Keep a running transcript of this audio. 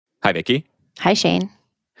Hi, Vicky. Hi, Shane.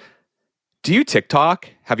 Do you TikTok?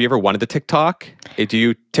 Have you ever wanted to TikTok? Do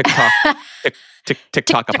you TikTok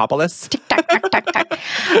TikTok-apocalypse? TikTok.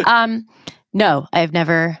 No, I've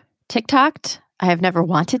never TikToked. I have never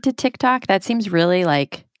wanted to TikTok. That seems really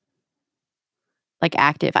like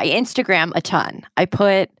active. I Instagram a ton. I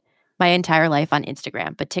put my entire life on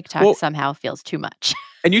Instagram, but TikTok somehow feels too much.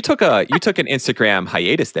 And you took an Instagram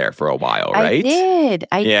hiatus there for a while, right?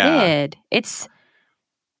 I did. It's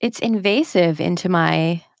invasive into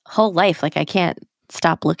my whole life. Like I can't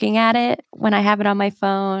stop looking at it when I have it on my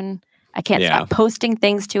phone. I can't stop posting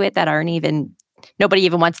things to it that nobody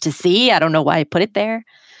even wants to see. I don't know why I put it there.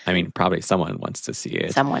 I mean, probably someone wants to see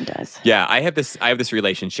it. Someone does. Yeah, I have this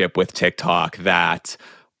relationship with TikTok that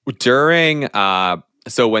during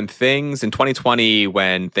so when things in 2020,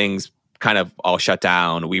 when things kind of all shut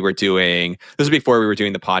down, this was before we were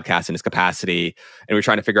doing the podcast in its capacity, and we were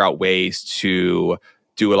trying to figure out ways to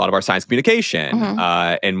do a lot of our science communication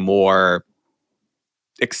in more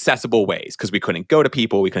accessible ways, because we couldn't go to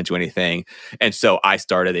people, we couldn't do anything. And so I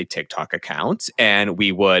started a TikTok account, and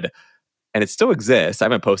and it still exists. I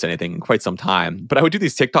haven't posted anything in quite some time, but I would do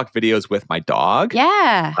these TikTok videos with my dog.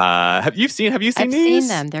 Yeah. Have you seen these? I've seen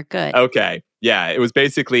them. They're good. Okay. Yeah. It was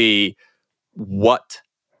basically what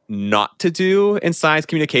not to do in science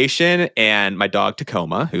communication. And my dog,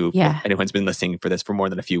 Tacoma, who anyone's been listening for this for more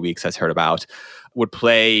than a few weeks has heard about, would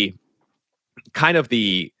play kind of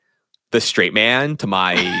the straight man to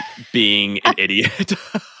my being an idiot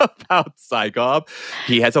about Psychob.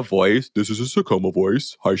 He has a voice. This is a Tacoma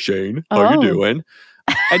voice. Hi, Shane. How you doing?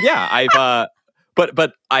 And yeah, I've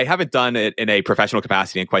but I haven't done it in a professional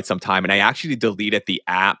capacity in quite some time. And I actually deleted the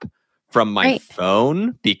app from my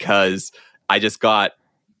phone because I just got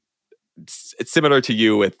it's similar to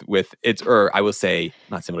you with it's, or I will say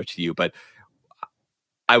not similar to you, but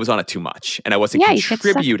I was on it too much and I wasn't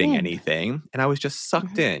contributing anything, and I was just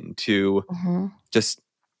sucked in to just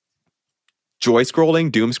joy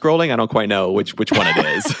scrolling, doom scrolling. I don't quite know which one it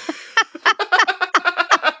is.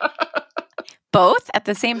 Both at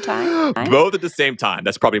the same time? Both at the same time.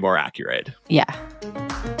 That's probably more accurate. Yeah.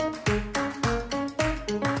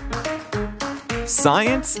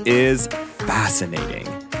 Science is fascinating,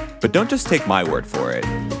 but don't just take my word for it.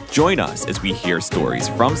 Join us as we hear stories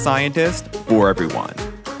from scientists for everyone.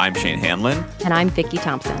 I'm Shane Hanlon. And I'm Vicky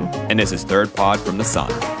Thompson. And this is Third Pod from the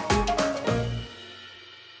Sun.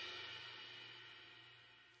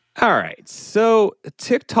 All right. So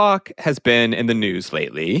TikTok has been in the news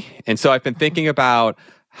lately. And so I've been thinking about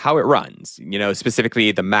how it runs,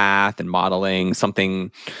 specifically the math and modeling,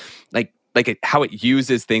 something like how it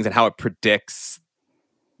uses things and how it predicts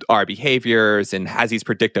our behaviors and has these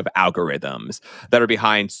predictive algorithms that are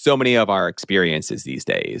behind so many of our experiences these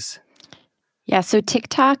days. Yeah, so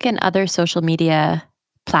TikTok and other social media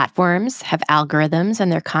platforms have algorithms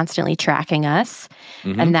and they're constantly tracking us.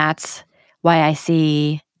 And that's why I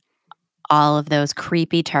see all of those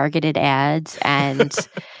creepy targeted ads and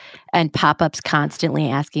pop-ups constantly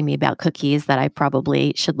asking me about cookies that I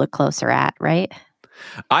probably should look closer at, right?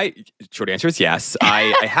 Short answer is yes.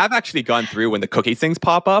 I have actually gone through when the cookie things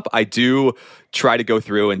pop up. I do try to go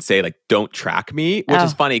through and say, don't track me, which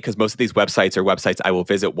is funny because most of these websites are websites I will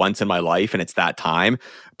visit once in my life and it's that time.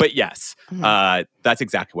 But yes, that's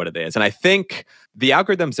exactly what it is. And I think the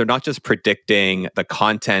algorithms are not just predicting the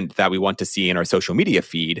content that we want to see in our social media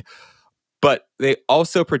feed, but they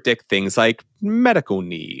also predict things like medical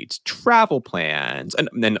needs, travel plans, and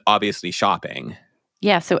then obviously shopping.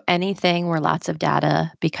 Yeah, so anything where lots of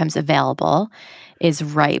data becomes available is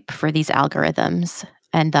ripe for these algorithms.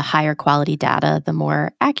 And the higher quality data, the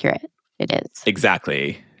more accurate it is.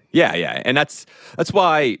 Exactly. Yeah. And that's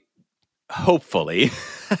why, hopefully,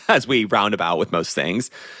 as we round about with most things,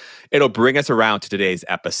 it'll bring us around to today's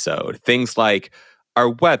episode. Things like our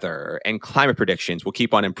weather and climate predictions will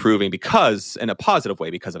keep on improving in a positive way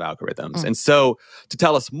because of algorithms. And so to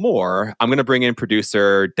tell us more, I'm going to bring in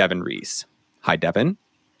producer Devin Reese. Hi, Devin.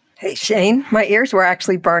 Hey, Shane. My ears were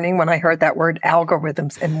actually burning when I heard that word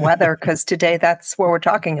algorithms and weather, because today that's what we're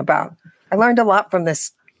talking about. I learned a lot from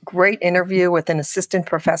this great interview with an assistant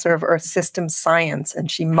professor of Earth Systems Science,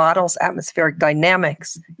 and she models atmospheric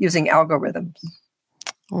dynamics using algorithms.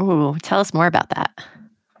 Ooh, tell us more about that.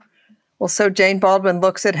 Well, so Jane Baldwin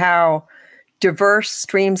looks at how diverse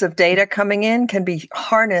streams of data coming in can be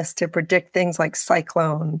harnessed to predict things like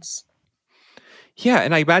cyclones. Yeah,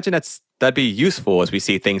 and I imagine that'd be useful as we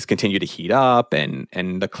see things continue to heat up and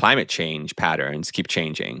the climate change patterns keep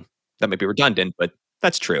changing. That might be redundant, but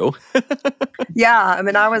that's true. Yeah, I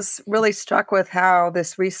mean, I was really struck with how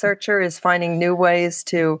this researcher is finding new ways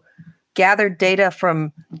to gather data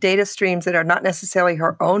from data streams that are not necessarily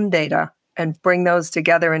her own data and bring those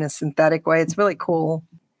together in a synthetic way. It's really cool.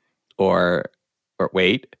 Or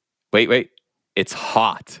wait. It's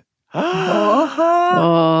hot. Oh.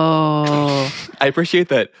 I appreciate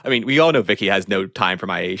that. I mean, we all know Vicky has no time for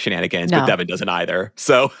my shenanigans, but Devin doesn't either.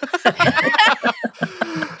 So,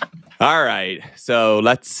 all right. So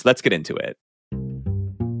let's get into it.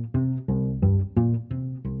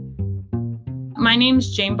 My name's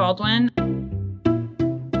Jane Baldwin.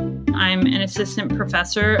 I'm an assistant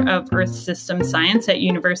professor of Earth System Science at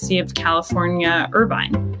University of California,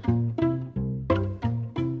 Irvine.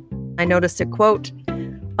 I noticed a quote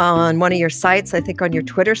on one of your sites, I think on your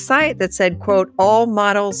Twitter site, that said, quote, "All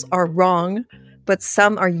models are wrong, but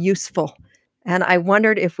some are useful." And I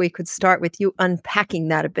wondered if we could start with you unpacking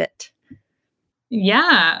that a bit.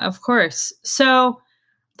 Yeah, of course. So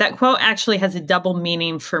that quote actually has a double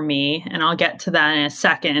meaning for me, and I'll get to that in a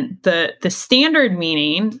second. The standard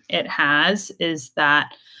meaning it has is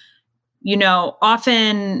that,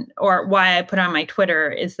 often, or why I put on my Twitter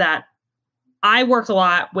is that I work a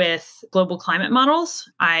lot with global climate models.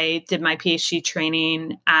 I did my PhD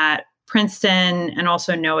training at Princeton and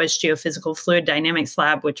also NOAA's Geophysical Fluid Dynamics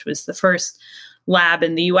Lab, which was the first lab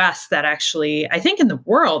in the US that actually, I think in the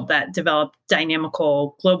world, that developed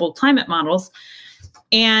dynamical global climate models.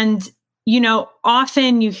 And,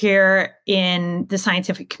 often you hear in the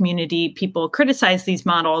scientific community, people criticize these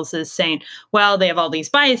models as saying, well, they have all these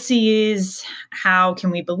biases. How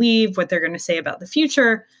can we believe what they're going to say about the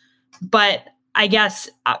future? But I guess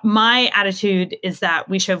my attitude is that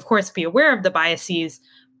we should, of course, be aware of the biases,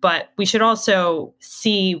 but we should also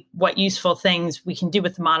see what useful things we can do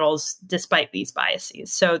with the models despite these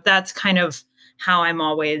biases. So that's kind of how I'm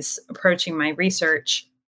always approaching my research.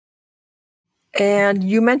 And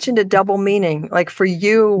you mentioned a double meaning. Like for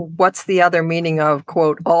you, what's the other meaning of,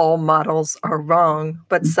 quote, "all models are wrong,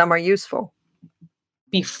 but some are useful"?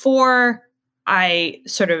 Before I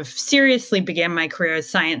sort of seriously began my career as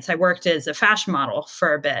science, I worked as a fashion model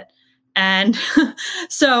for a bit. And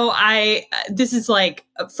so this is like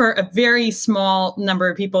for a very small number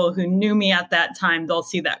of people who knew me at that time, they'll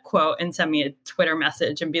see that quote and send me a Twitter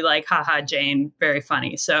message and be like, haha, Jane, very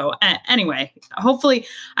funny. So anyway, hopefully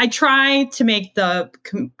I try to make the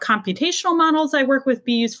computational models I work with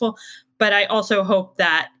be useful, but I also hope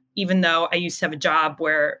that even though I used to have a job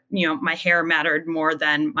where, my hair mattered more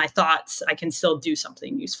than my thoughts, I can still do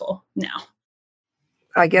something useful now.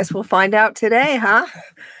 I guess we'll find out today, huh?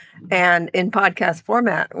 And in podcast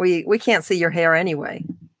format, we can't see your hair anyway.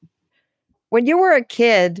 When you were a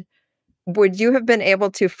kid, would you have been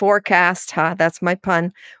able to forecast, that's my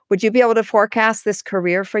pun, would you be able to forecast this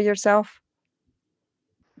career for yourself?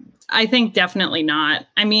 I think definitely not.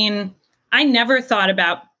 I mean, I never thought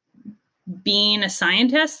about being a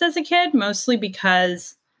scientist as a kid, mostly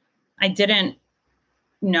because I didn't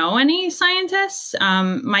know any scientists.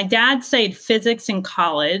 My dad studied physics in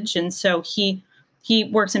college, and so he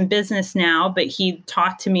works in business now, but he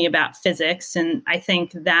talked to me about physics. And I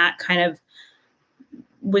think that kind of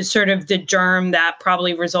was sort of the germ that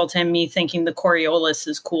probably resulted in me thinking the Coriolis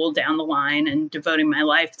is cool down the line and devoting my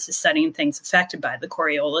life to studying things affected by the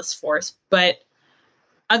Coriolis force. But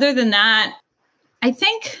other than that, I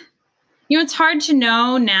think, it's hard to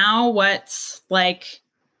know now what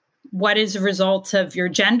is the result of your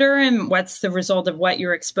gender and what's the result of what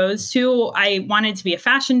you're exposed to. I wanted to be a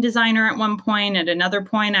fashion designer at one point. At another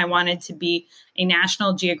point, I wanted to be a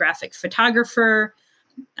National Geographic photographer.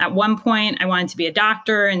 At one point, I wanted to be a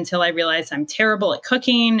doctor until I realized I'm terrible at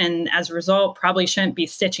cooking. And as a result, probably shouldn't be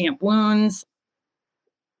stitching up wounds.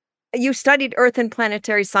 You studied Earth and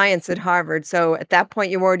planetary science at Harvard. So at that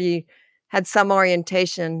point, you already had some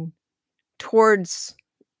orientation towards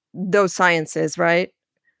those sciences, right?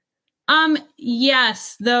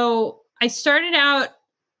 Yes, though I started out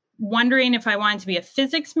wondering if I wanted to be a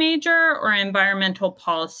physics major or an environmental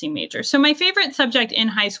policy major. So my favorite subject in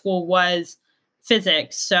high school was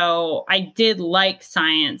physics. So I did like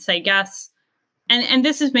science, I guess. And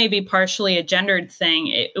this is maybe partially a gendered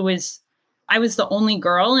thing. I was the only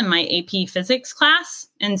girl in my AP physics class.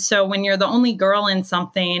 And so when you're the only girl in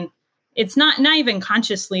something, it's not even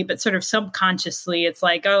consciously, but sort of subconsciously, it's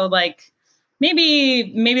like, oh, like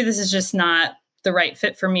maybe this is just not the right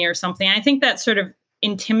fit for me or something. I think that sort of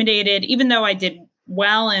intimidated, even though I did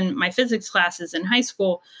well in my physics classes in high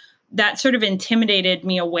school, that sort of intimidated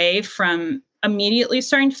me away from immediately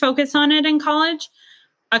starting to focus on it in college.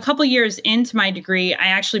 A couple years into my degree, I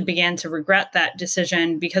actually began to regret that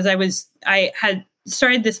decision because I had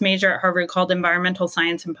started this major at Harvard called Environmental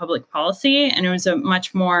Science and Public Policy, and it was a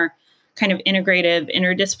much more kind of integrative,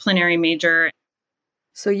 interdisciplinary major.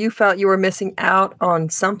 So you felt you were missing out on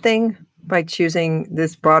something by choosing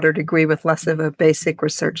this broader degree with less of a basic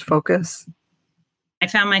research focus? I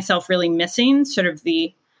found myself really missing sort of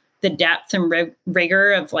the depth and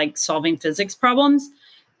rigor of like solving physics problems.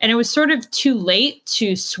 And it was sort of too late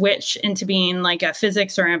to switch into being like a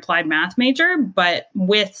physics or an applied math major. But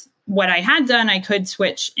with what I had done, I could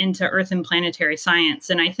switch into earth and planetary science.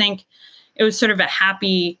 And I think it was sort of a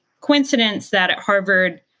happy coincidence that at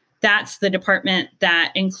Harvard, that's the department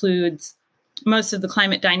that includes most of the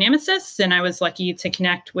climate dynamicists. And I was lucky to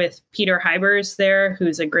connect with Peter Hybers there,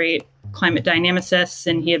 who's a great climate dynamicist,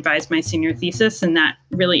 and he advised my senior thesis. And that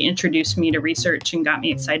really introduced me to research and got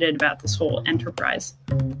me excited about this whole enterprise.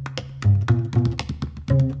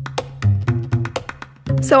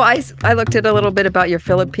 So I looked at a little bit about your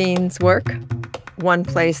Philippines work. One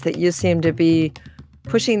place that you seem to be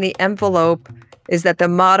pushing the envelope is that the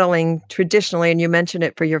modeling traditionally, and you mentioned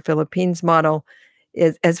it for your Philippines model,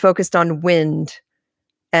 is focused on wind.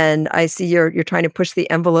 And I see you're trying to push the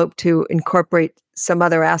envelope to incorporate some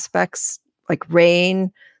other aspects like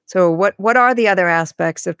rain. So what are the other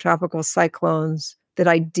aspects of tropical cyclones that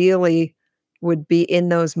ideally would be in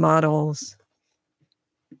those models?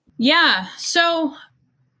 Yeah. So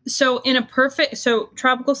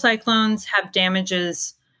tropical cyclones have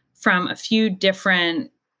damages from a few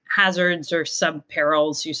different hazards or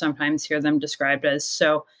sub-perils, you sometimes hear them described as.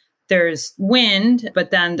 So there's wind,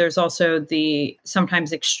 but then there's also the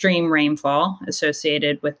sometimes extreme rainfall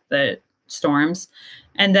associated with the storms.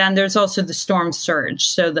 And then there's also the storm surge,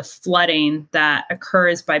 so the flooding that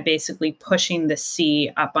occurs by basically pushing the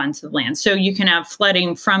sea up onto the land. So you can have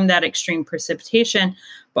flooding from that extreme precipitation,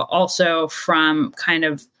 but also from kind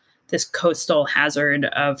of this coastal hazard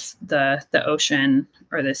of the ocean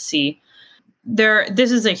or the sea.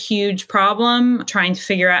 This is a huge problem, trying to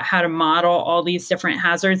figure out how to model all these different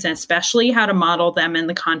hazards, and especially how to model them in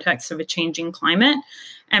the context of a changing climate.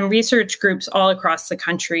 And research groups all across the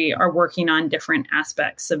country are working on different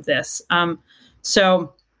aspects of this.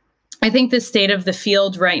 So I think the state of the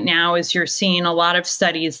field right now is you're seeing a lot of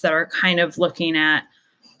studies that are kind of looking at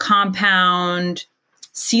compound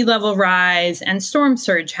sea level rise and storm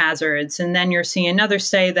surge hazards. And then you're seeing another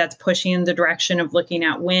study that's pushing in the direction of looking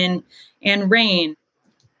at wind and rain.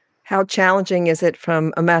 How challenging is it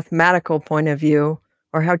from a mathematical point of view,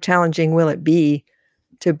 or how challenging will it be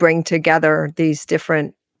to bring together these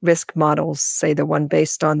different risk models, say the one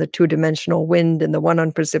based on the two-dimensional wind and the one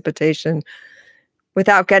on precipitation,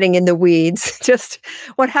 without getting in the weeds? Just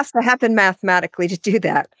what has to happen mathematically to do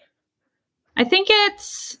that? I think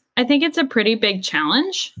it's a pretty big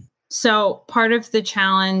challenge. So part of the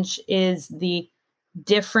challenge is the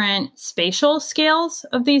different spatial scales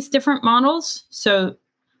of these different models. So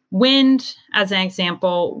wind, as an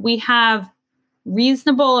example, we have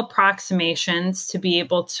reasonable approximations to be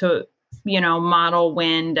able to, model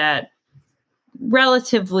wind at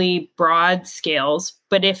relatively broad scales.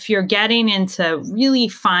 But if you're getting into really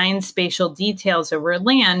fine spatial details over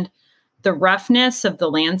land, the roughness of the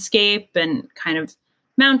landscape and kind of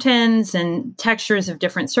mountains and textures of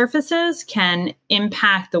different surfaces can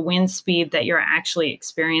impact the wind speed that you're actually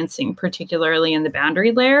experiencing, particularly in the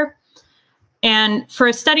boundary layer. And for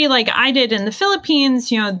a study like I did in the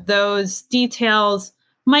Philippines, those details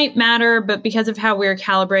might matter, but because of how we were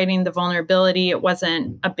calibrating the vulnerability, it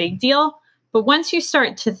wasn't a big deal. But once you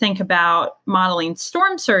start to think about modeling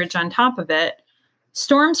storm surge on top of it,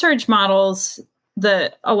 storm surge models,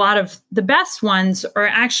 a lot of the best ones are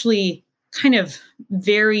actually kind of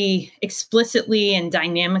very explicitly and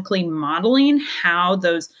dynamically modeling how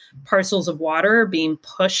those parcels of water are being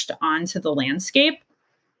pushed onto the landscape.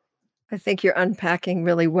 I think you're unpacking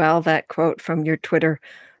really well that quote from your Twitter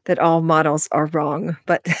that all models are wrong,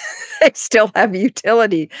 but they still have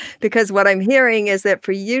utility. Because what I'm hearing is that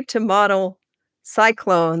for you to model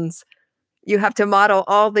cyclones, you have to model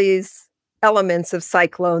all these elements of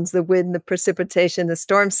cyclones, the wind, the precipitation, the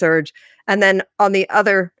storm surge. And then on the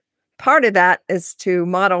other part of that is to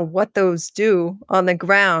model what those do on the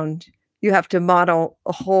ground. You have to model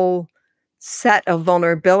a whole set of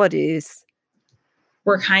vulnerabilities.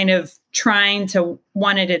 We're kind of trying to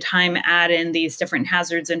one at a time add in these different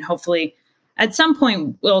hazards, and hopefully at some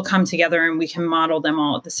point we'll come together and we can model them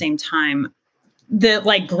all at the same time. The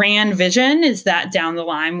grand vision is that down the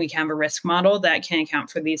line we can have a risk model that can account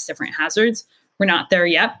for these different hazards. We're not there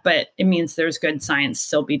yet, but it means there's good science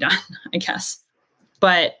still be done, I guess.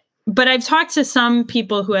 But I've talked to some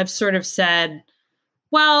people who have sort of said,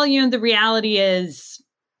 well, the reality is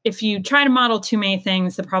if you try to model too many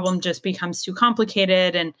things, the problem just becomes too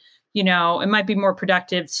complicated. And it might be more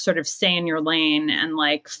productive to sort of stay in your lane and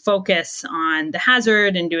like focus on the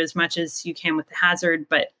hazard and do as much as you can with the hazard.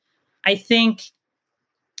 But I think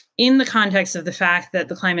in the context of the fact that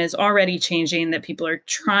the climate is already changing, that people are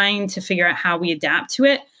trying to figure out how we adapt to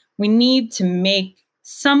it, we need to make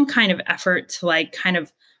some kind of effort to like kind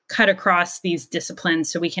of cut across these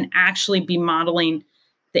disciplines so we can actually be modeling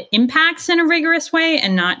the impacts in a rigorous way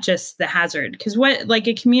and not just the hazard. Because like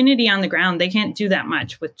a community on the ground, they can't do that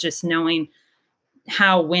much with just knowing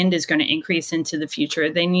how wind is going to increase into the future.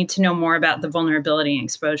 They need to know more about the vulnerability and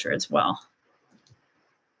exposure as well.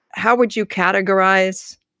 How would you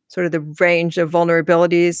categorize sort of the range of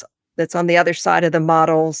vulnerabilities that's on the other side of the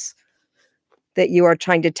models that you are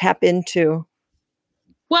trying to tap into?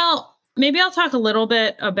 Well, maybe I'll talk a little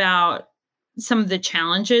bit about some of the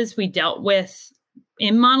challenges we dealt with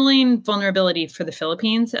in modeling vulnerability for the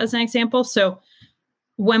Philippines as an example. So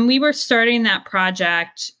when we were starting that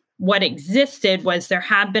project, what existed was there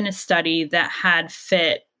had been a study that had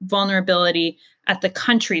fit vulnerability at the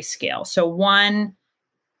country scale. So one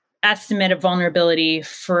estimate of vulnerability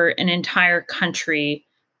for an entire country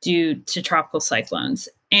due to tropical cyclones.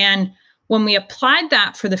 And when we applied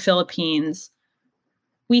that for the Philippines,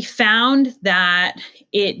 we found that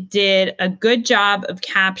it did a good job of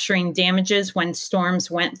capturing damages when storms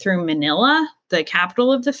went through Manila, the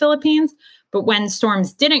capital of the Philippines. But when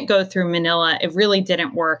storms didn't go through Manila, it really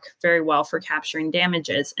didn't work very well for capturing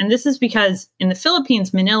damages. And this is because in the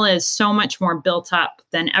Philippines, Manila is so much more built up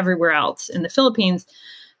than everywhere else in the Philippines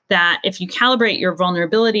that if you calibrate your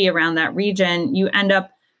vulnerability around that region, you end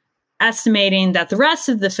up estimating that the rest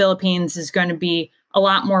of the Philippines is going to be a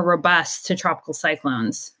lot more robust to tropical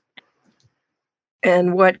cyclones.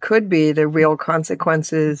 And what could be the real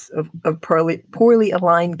consequences of poorly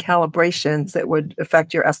aligned calibrations that would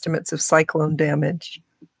affect your estimates of cyclone damage?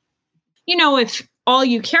 If all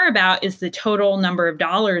you care about is the total number of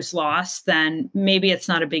dollars lost, then maybe it's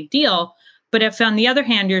not a big deal. But if, on the other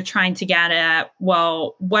hand, you're trying to get at,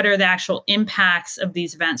 well, what are the actual impacts of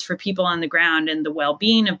these events for people on the ground and the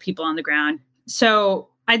well-being of people on the ground? So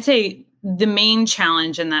I'd say the main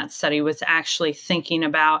challenge in that study was actually thinking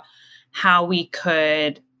about how we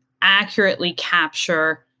could accurately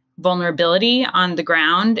capture vulnerability on the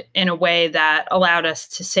ground in a way that allowed us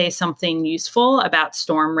to say something useful about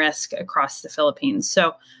storm risk across the Philippines.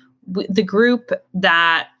 So the group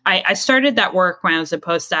that I started that work when I was a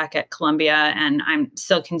postdoc at Columbia, and I'm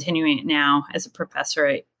still continuing it now as a professor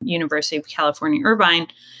at University of California, Irvine.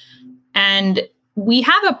 And we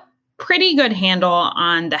have a pretty good handle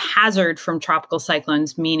on the hazard from tropical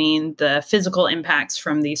cyclones, meaning the physical impacts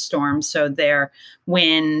from these storms. So their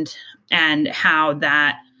wind and how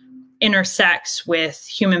that intersects with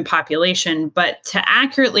human population. But to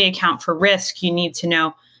accurately account for risk, you need to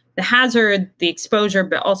know the hazard, the exposure,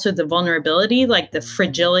 but also the vulnerability, like the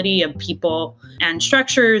fragility of people and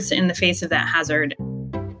structures in the face of that hazard.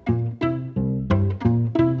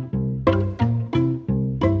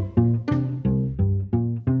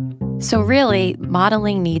 So really,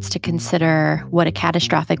 modeling needs to consider what a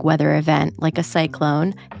catastrophic weather event like a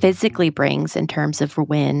cyclone physically brings in terms of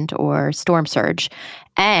wind or storm surge,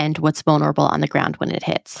 and what's vulnerable on the ground when it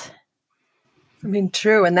hits. I mean,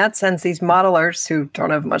 true. In that sense, these modelers who don't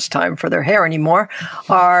have much time for their hair anymore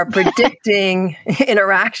are predicting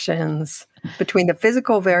interactions between the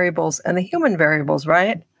physical variables and the human variables,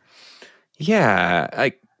 right? Yeah.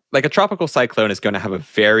 Like a tropical cyclone is going to have a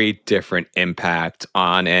very different impact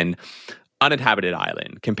on an uninhabited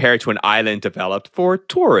island compared to an island developed for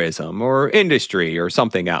tourism or industry or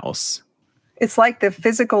something else. It's like the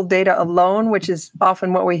physical data alone, which is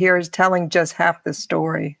often what we hear, is telling just half the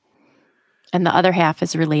story. And the other half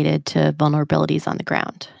is related to vulnerabilities on the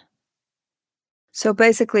ground. So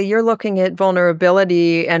basically, you're looking at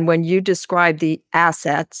vulnerability, and when you describe the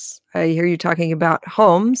assets, I hear you talking about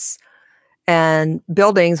homes and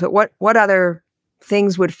buildings, but what other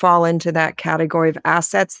things would fall into that category of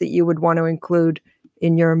assets that you would want to include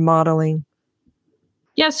in your modeling?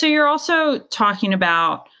 Yeah, so you're also talking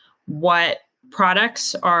about what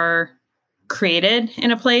products are created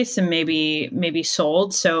in a place and maybe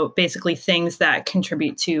sold. So basically things that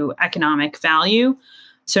contribute to economic value.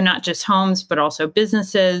 So not just homes, but also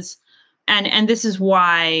businesses. And this is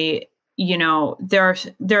why, there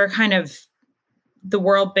are kind of the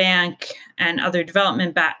World Bank and other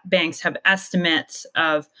development banks have estimates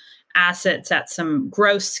of assets at some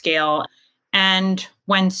gross scale. And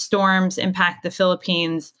when storms impact the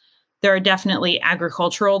Philippines, there are definitely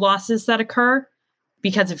agricultural losses that occur.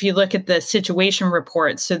 Because if you look at the situation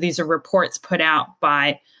reports, so these are reports put out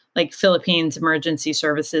by like Philippines emergency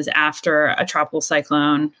services after a tropical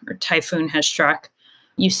cyclone or typhoon has struck,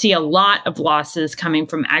 you see a lot of losses coming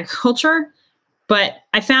from agriculture. But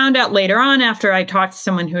I found out later on, after I talked to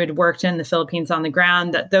someone who had worked in the Philippines on the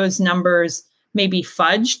ground, that those numbers may be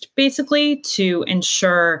fudged basically to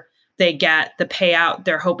ensure they get the payout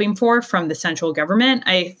they're hoping for from the central government.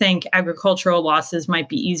 I think agricultural losses might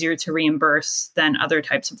be easier to reimburse than other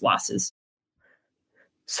types of losses.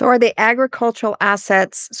 So are the agricultural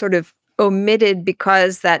assets sort of omitted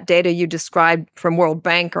because that data you described from World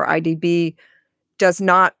Bank or IDB does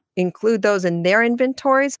not include those in their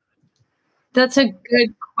inventories? That's a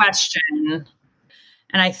good question.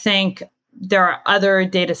 And I think there are other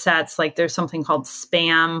data sets, like there's something called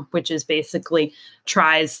SPAM, which is basically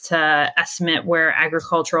tries to estimate where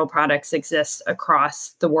agricultural products exist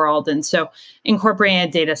across the world. And so incorporating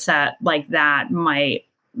a data set like that might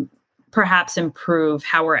perhaps improve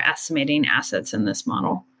how we're estimating assets in this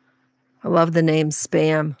model. I love the name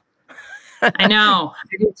SPAM. I know,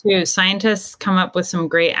 I do too. Scientists come up with some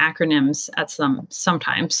great acronyms at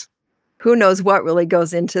sometimes. Who knows what really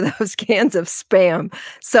goes into those cans of Spam.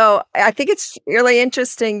 So I think it's really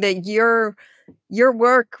interesting that your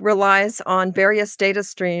work relies on various data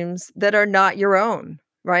streams that are not your own,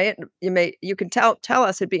 right? You can tell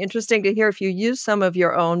us. It'd be interesting to hear if you use some of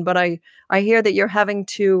your own, but I hear that you're having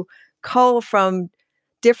to cull from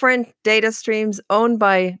different data streams owned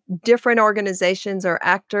by different organizations or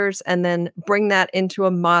actors and then bring that into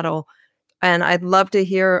a model. And I'd love to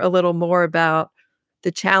hear a little more about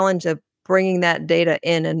the challenge of bringing that data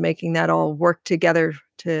in and making that all work together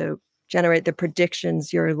to generate the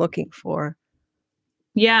predictions you're looking for.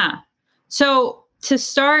 Yeah. So to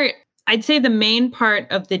start, I'd say the main part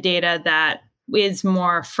of the data that is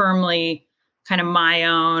more firmly kind of my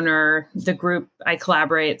own, or the group I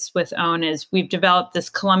collaborate with own, is we've developed this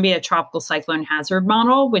Columbia Tropical Cyclone Hazard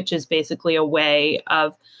Model, which is basically a way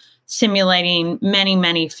of simulating many,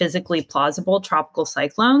 many physically plausible tropical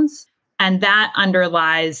cyclones. And that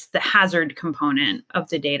underlies the hazard component of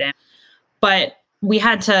the data. But we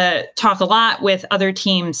had to talk a lot with other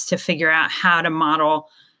teams to figure out how to model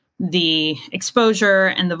the exposure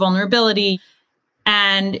and the vulnerability.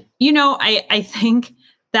 And, I think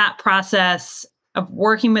that process of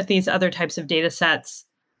working with these other types of data sets,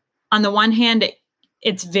 on the one hand,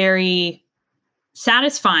 it's very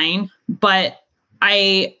satisfying, but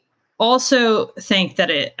I also think that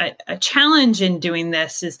a challenge in doing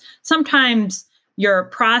this is sometimes your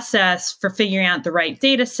process for figuring out the right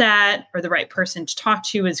data set or the right person to talk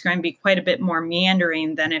to is going to be quite a bit more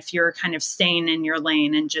meandering than if you're kind of staying in your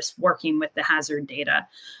lane and just working with the hazard data.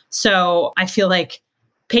 So I feel like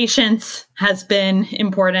patience has been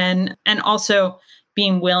important, and also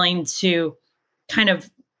being willing to kind of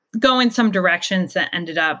go in some directions that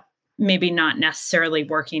ended up maybe not necessarily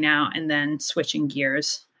working out and then switching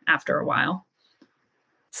gears after a while.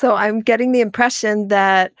 So I'm getting the impression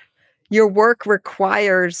that your work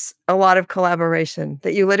requires a lot of collaboration,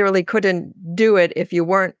 that you literally couldn't do it if you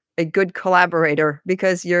weren't a good collaborator,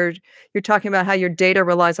 because you're talking about how your data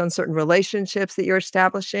relies on certain relationships that you're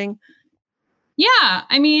establishing. Yeah,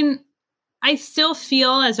 I mean, I still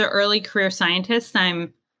feel as an early career scientist,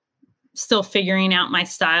 I'm still figuring out my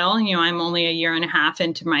style. I'm only a year and a half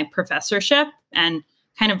into my professorship and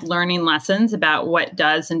kind of learning lessons about what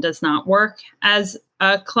does and does not work as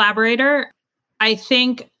a collaborator. I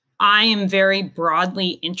think I am very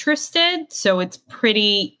broadly interested, so it's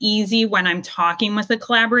pretty easy when I'm talking with a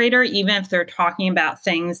collaborator, even if they're talking about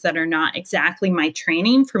things that are not exactly my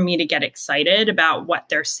training, for me to get excited about what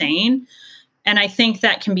they're saying. And I think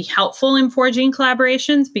that can be helpful in forging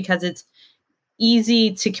collaborations because it's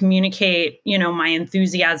easy to communicate, my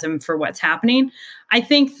enthusiasm for what's happening. I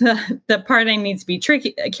think the part I need to be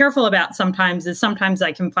careful about sometimes is sometimes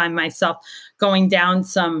I can find myself going down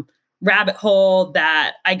some rabbit hole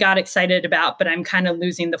that I got excited about, but I'm kind of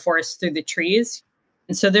losing the forest through the trees.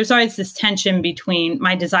 And so there's always this tension between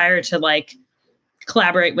my desire to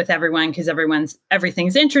collaborate with everyone because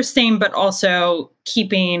everything's interesting, but also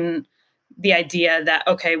keeping the idea that,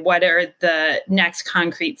 okay, what are the next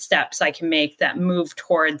concrete steps I can make that move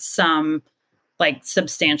towards some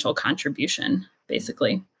substantial contribution,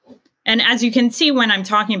 basically. And as you can see, when I'm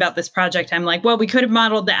talking about this project, I'm like, well, we could have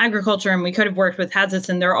modeled the agriculture and we could have worked with hazards.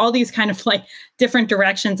 And there are all these kind of different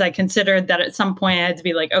directions I considered that at some point I had to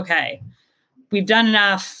be like, okay, we've done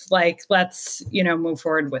enough. Let's, move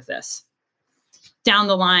forward with this. Down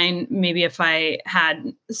the line, maybe if I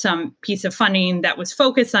had some piece of funding that was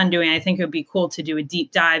focused on doing, I think it would be cool to do a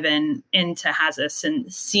deep dive into HAZUS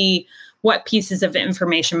and see what pieces of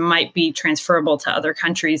information might be transferable to other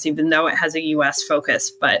countries, even though it has a US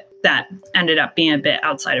focus. But that ended up being a bit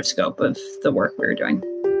outside of scope of the work we were doing.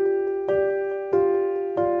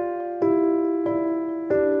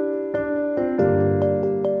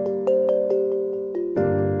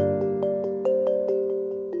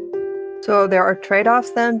 So there are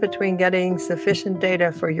trade-offs then between getting sufficient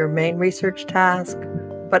data for your main research task,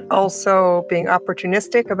 but also being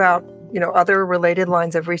opportunistic about, other related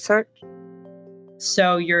lines of research?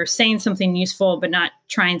 So you're saying something useful, but not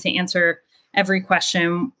trying to answer every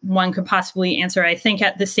question one could possibly answer. I think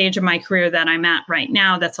at the stage of my career that I'm at right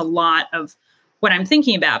now, that's a lot of what I'm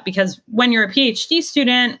thinking about, because when you're a PhD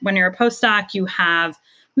student, when you're a postdoc, you have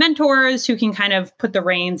mentors who can kind of put the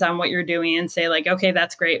reins on what you're doing and say like, okay,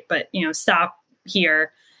 that's great, but stop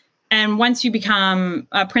here. And once you become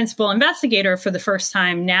a principal investigator for the first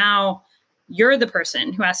time, now you're the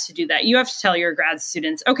person who has to do that. You have to tell your grad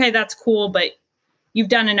students, okay, that's cool, but you've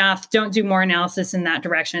done enough. Don't do more analysis in that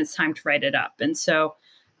direction. It's time to write it up. And so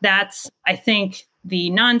that's, I think, the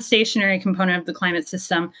non-stationary component of the climate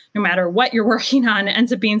system. No matter what you're working on,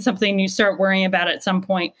 ends up being something you start worrying about at some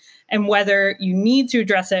point. And whether you need to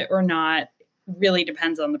address it or not really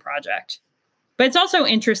depends on the project. But it's also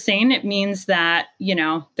interesting. It means that,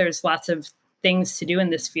 there's lots of things to do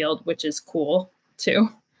in this field, which is cool too.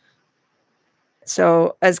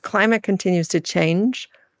 So as climate continues to change,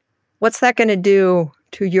 what's that going to do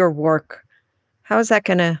to your work? How is that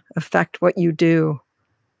going to affect what you do?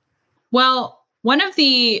 Well,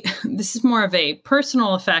 this is more of a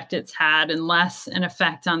personal effect it's had and less an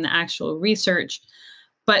effect on the actual research.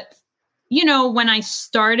 But, when I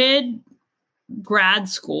started grad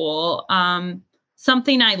school,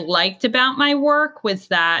 something I liked about my work was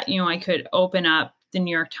that, I could open up the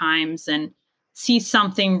New York Times and see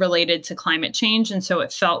something related to climate change. And so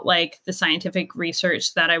it felt like the scientific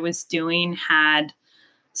research that I was doing had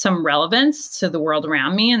some relevance to the world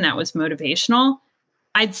around me, and that was motivational.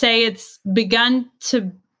 I'd say it's begun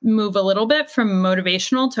to move a little bit from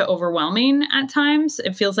motivational to overwhelming at times.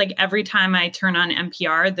 It feels like every time I turn on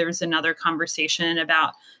NPR, there's another conversation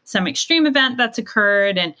about some extreme event that's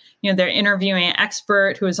occurred. And, they're interviewing an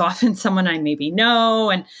expert who is often someone I maybe know.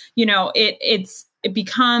 And, it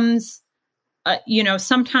becomes,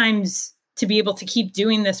 sometimes to be able to keep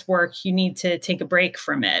doing this work, you need to take a break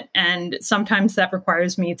from it. And sometimes that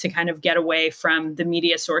requires me to kind of get away from the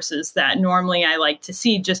media sources that normally I like to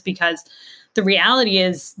see, just because the reality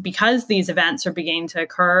is, because these events are beginning to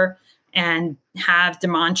occur and have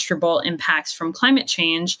demonstrable impacts from climate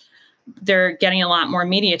change, they're getting a lot more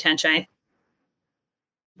media attention.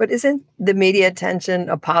 But isn't the media attention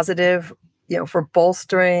a positive, for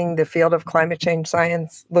bolstering the field of climate change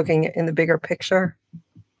science, looking in the bigger picture?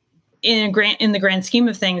 In the grand scheme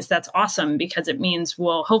of things, that's awesome, because it means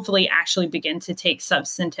we'll hopefully actually begin to take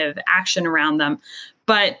substantive action around them.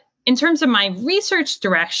 But in terms of my research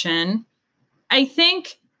direction, I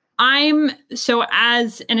think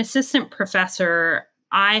as an assistant professor,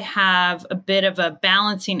 I have a bit of a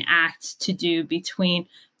balancing act to do between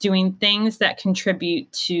doing things that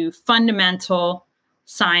contribute to fundamental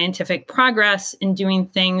scientific progress and doing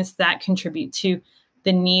things that contribute to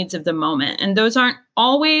the needs of the moment. And those aren't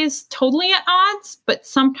always totally at odds, but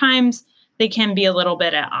sometimes they can be a little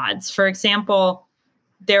bit at odds. For example,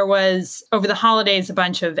 there was, over the holidays, a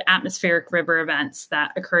bunch of atmospheric river events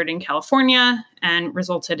that occurred in California and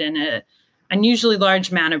resulted in an unusually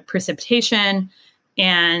large amount of precipitation.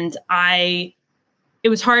 And it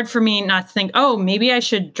was hard for me not to think, oh, maybe I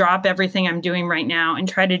should drop everything I'm doing right now and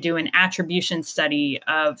try to do an attribution study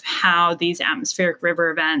of how these atmospheric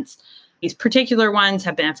river events, these particular ones,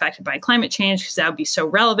 have been affected by climate change, because that would be so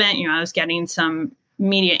relevant. I was getting some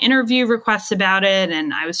media interview requests about it,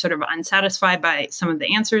 and I was sort of unsatisfied by some of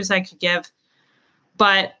the answers I could give.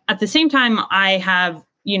 But at the same time, I have,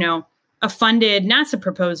 a funded NASA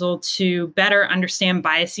proposal to better understand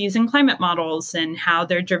biases in climate models and how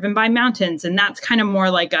they're driven by mountains. And that's kind of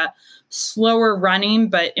more like a slower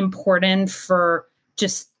running, but important for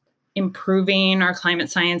just improving our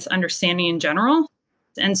climate science understanding in general.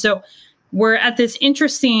 And so we're at this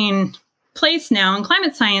interesting place now in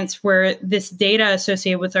climate science where this data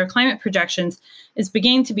associated with our climate projections is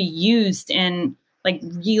beginning to be used in like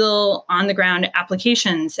real on the ground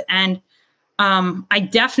applications. And I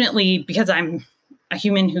definitely, because I'm a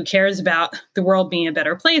human who cares about the world being a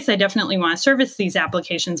better place, I definitely want to service these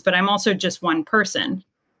applications, but I'm also just one person.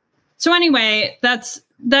 So anyway, that's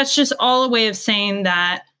just all a way of saying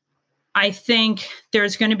that I think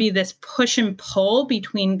there's going to be this push and pull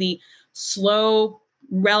between the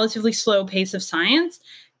relatively slow pace of science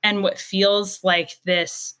and what feels like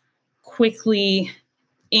this quickly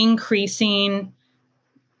increasing,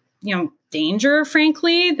 danger,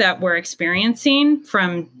 frankly, that we're experiencing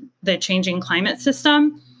from the changing climate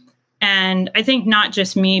system. And I think not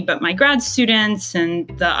just me, but my grad students and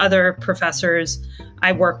the other professors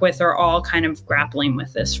I work with are all kind of grappling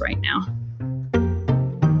with this right now.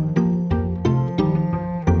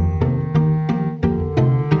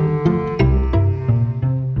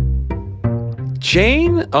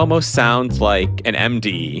 Jane almost sounds like an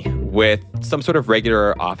MD with some sort of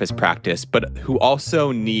regular office practice, but who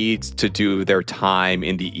also needs to do their time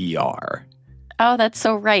in the ER. Oh, that's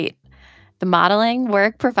so right. The modeling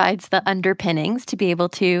work provides the underpinnings to be able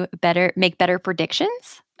to make better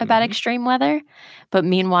predictions about extreme weather. But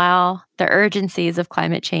meanwhile, the urgencies of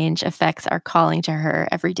climate change effects are calling to her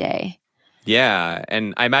every day. Yeah,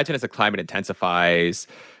 and I imagine as the climate intensifies,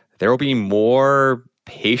 there will be more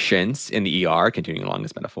patients in the ER, continuing along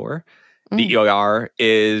this metaphor. The ER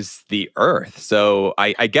is the Earth. So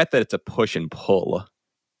I get that it's a push and pull.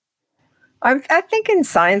 I think in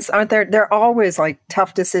science, aren't there are always like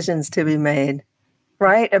tough decisions to be made,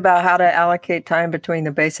 right? About how to allocate time between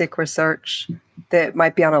the basic research that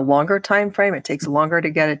might be on a longer time frame. It takes longer to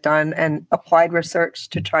get it done, and applied research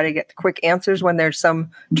to try to get quick answers when there's some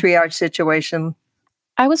triage situation.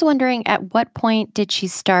 I was wondering, at what point did she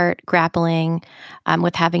start grappling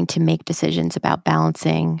with having to make decisions about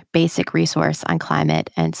balancing basic resource on climate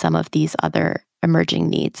and some of these other emerging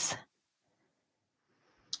needs?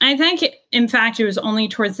 I think, in fact, it was only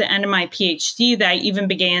towards the end of my PhD that I even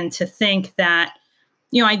began to think that,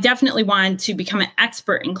 I definitely wanted to become an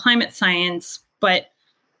expert in climate science, but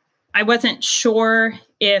I wasn't sure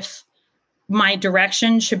if my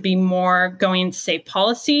direction should be more going to, say,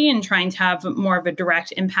 policy and trying to have more of a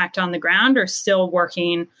direct impact on the ground, or still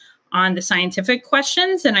working on the scientific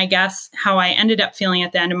questions. And I guess how I ended up feeling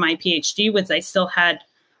at the end of my PhD was I still had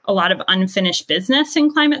a lot of unfinished business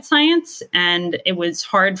in climate science, and it was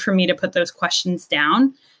hard for me to put those questions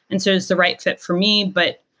down. And so it was the right fit for me,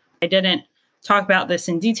 but I didn't talk about this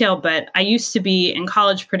in detail, but I used to be in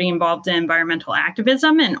college pretty involved in environmental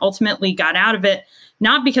activism, and ultimately got out of it,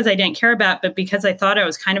 not because I didn't care about it, but because I thought I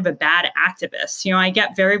was kind of a bad activist. I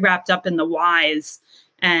get very wrapped up in the whys,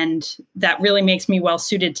 and that really makes me well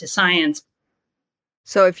suited to science.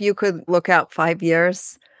 So if you could look out 5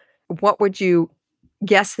 years, what would you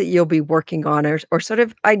guess that you'll be working on, or sort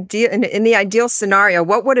of in the ideal scenario,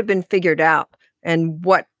 what would have been figured out, and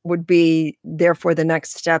what would be therefore the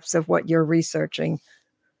next steps of what you're researching?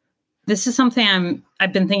 This is something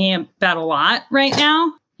I've been thinking about a lot right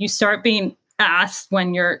now. You start being asked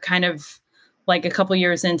when you're kind of like a couple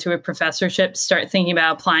years into a professorship, start thinking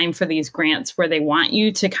about applying for these grants where they want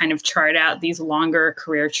you to kind of chart out these longer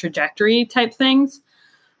career trajectory type things.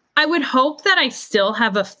 I would hope that I still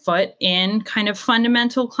have a foot in kind of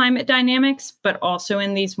fundamental climate dynamics, but also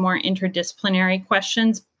in these more interdisciplinary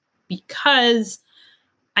questions, because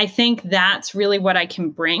I think that's really what I can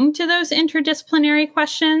bring to those interdisciplinary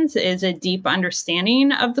questions, is a deep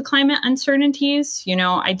understanding of the climate uncertainties.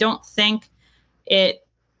 I don't think it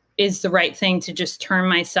is the right thing to just turn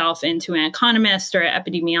myself into an economist or an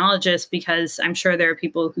epidemiologist, because I'm sure there are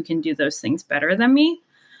people who can do those things better than me.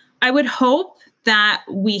 I would hope that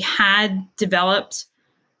we had developed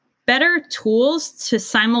better tools to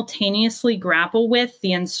simultaneously grapple with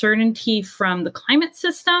the uncertainty from the climate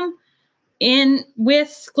system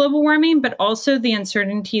with global warming, but also the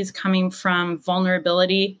uncertainties coming from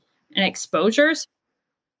vulnerability and exposures.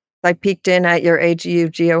 I peeked in at your AGU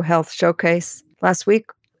GeoHealth showcase last week.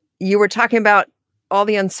 You were talking about all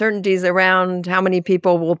the uncertainties around how many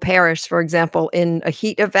people will perish, for example, in a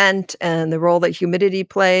heat event, and the role that humidity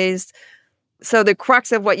plays. So the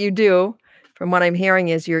crux of what you do, from what I'm hearing,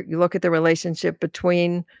 is you look at the relationship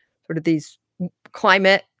between sort of these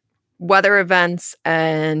climate weather events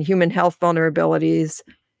and human health vulnerabilities,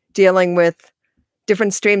 dealing with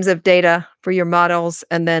different streams of data for your models.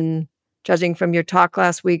 And then, judging from your talk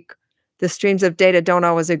last week, the streams of data don't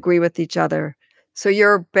always agree with each other. So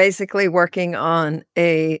you're basically working on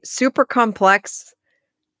a super complex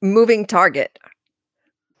moving target.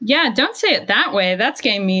 Yeah, don't say it that way. That's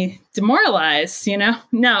getting me demoralized,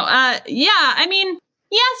 No, I mean,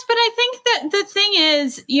 yes, but I think that the thing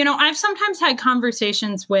is, I've sometimes had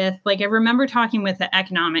conversations with, I remember talking with an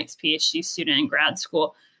economics PhD student in grad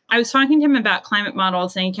school. I was talking to him about climate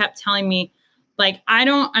models, and he kept telling me, I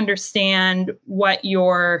don't understand what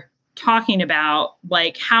you're talking about.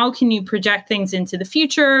 How can you project things into the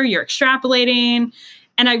future? You're extrapolating.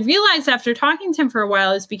 And I realized after talking to him for a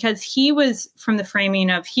while is because he was from the framing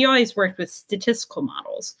of, he always worked with statistical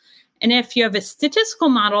models. And if you have a statistical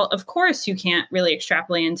model, of course, you can't really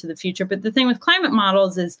extrapolate into the future. But the thing with climate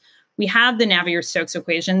models is we have the Navier-Stokes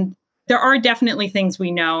equation. There are definitely things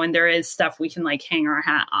we know, and there is stuff we can hang our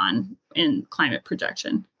hat on in climate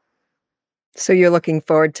projection. So you're looking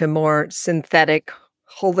forward to more synthetic,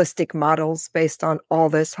 holistic models based on all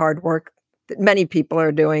this hard work that many people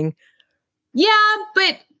are doing. Yeah,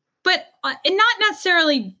 but not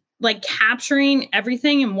necessarily capturing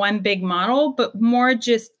everything in one big model, but more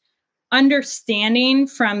just understanding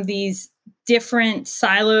from these different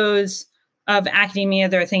silos of academia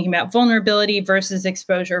that are thinking about vulnerability versus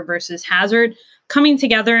exposure versus hazard coming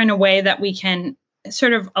together in a way that we can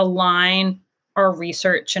sort of align our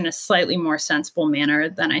research in a slightly more sensible manner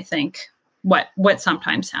than I think what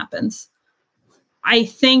sometimes happens. I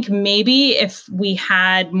think maybe if we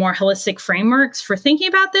had more holistic frameworks for thinking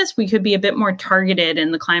about this, we could be a bit more targeted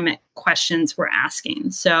in the climate questions we're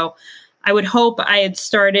asking. So I would hope I had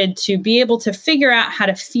started to be able to figure out how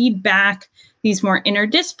to feed back these more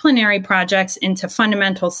interdisciplinary projects into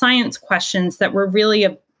fundamental science questions that were really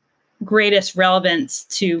of greatest relevance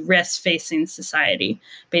to risks facing society,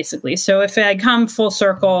 basically. So if I had come full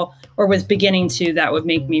circle or was beginning to, that would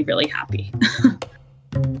make me really happy.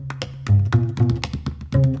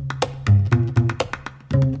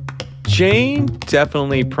 Jane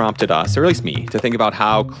definitely prompted us, or at least me, to think about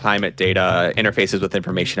how climate data interfaces with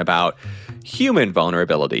information about human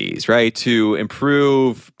vulnerabilities, right? To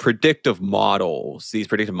improve predictive models, these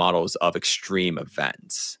predictive models of extreme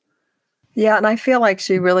events. Yeah, and I feel like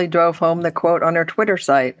she really drove home the quote on her Twitter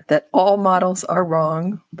site that all models are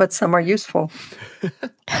wrong, but some are useful.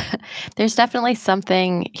 There's definitely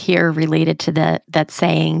something here related to that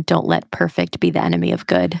saying, don't let perfect be the enemy of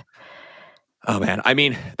good. Oh man, I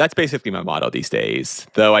mean, that's basically my motto these days.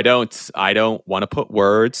 Though I don't want to put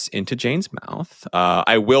words into Jane's mouth.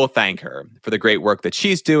 I will thank her for the great work that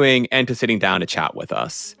she's doing and to sitting down to chat with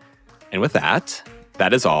us. And with that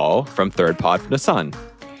is all from Third Pod from the Sun.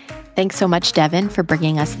 Thanks so much, Devin, for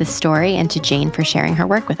bringing us this story, and to Jane for sharing her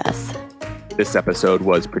work with us. This episode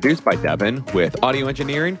was produced by Devin with audio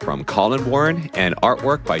engineering from Collin Warren and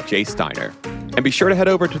artwork by Jace Steiner. And be sure to head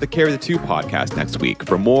over to the Carry the Two podcast next week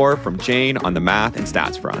for more from Jane on the math and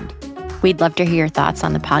stats front. We'd love to hear your thoughts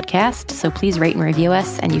on the podcast, so please rate and review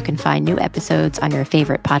us, and you can find new episodes on your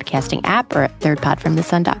favorite podcasting app or at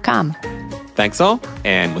thirdpodfromthesun.com. Thanks all,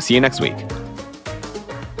 and we'll see you next week.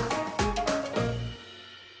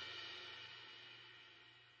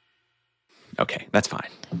 Okay, that's fine.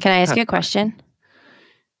 Can I ask you a question?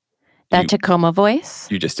 That Tacoma voice?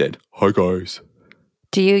 You just did. Hi, guys.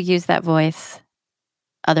 Do you use that voice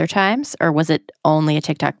other times, or was it only a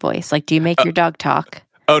TikTok voice? Like, do you make your dog talk?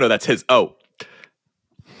 Oh, no, that's his. Oh.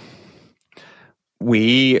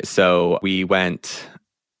 We went,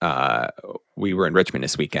 we were in Richmond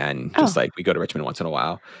this weekend, just like we go to Richmond once in a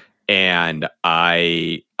while. And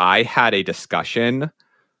I had a discussion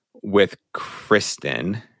with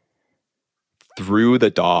Kristen through the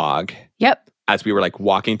dog. Yep. As we were like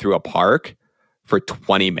walking through a park for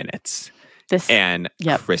 20 minutes.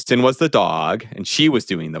 Kristen was the dog and she was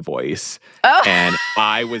doing the voice. Oh. And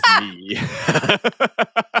I was me.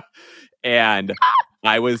 And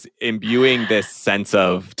I was imbuing this sense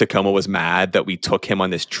of Tacoma was mad that we took him on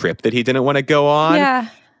this trip that he didn't want to go on. Yeah.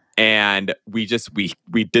 And we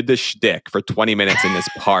did this shtick for 20 minutes in this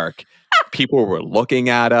park. People were looking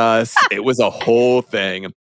at us. It was a whole thing.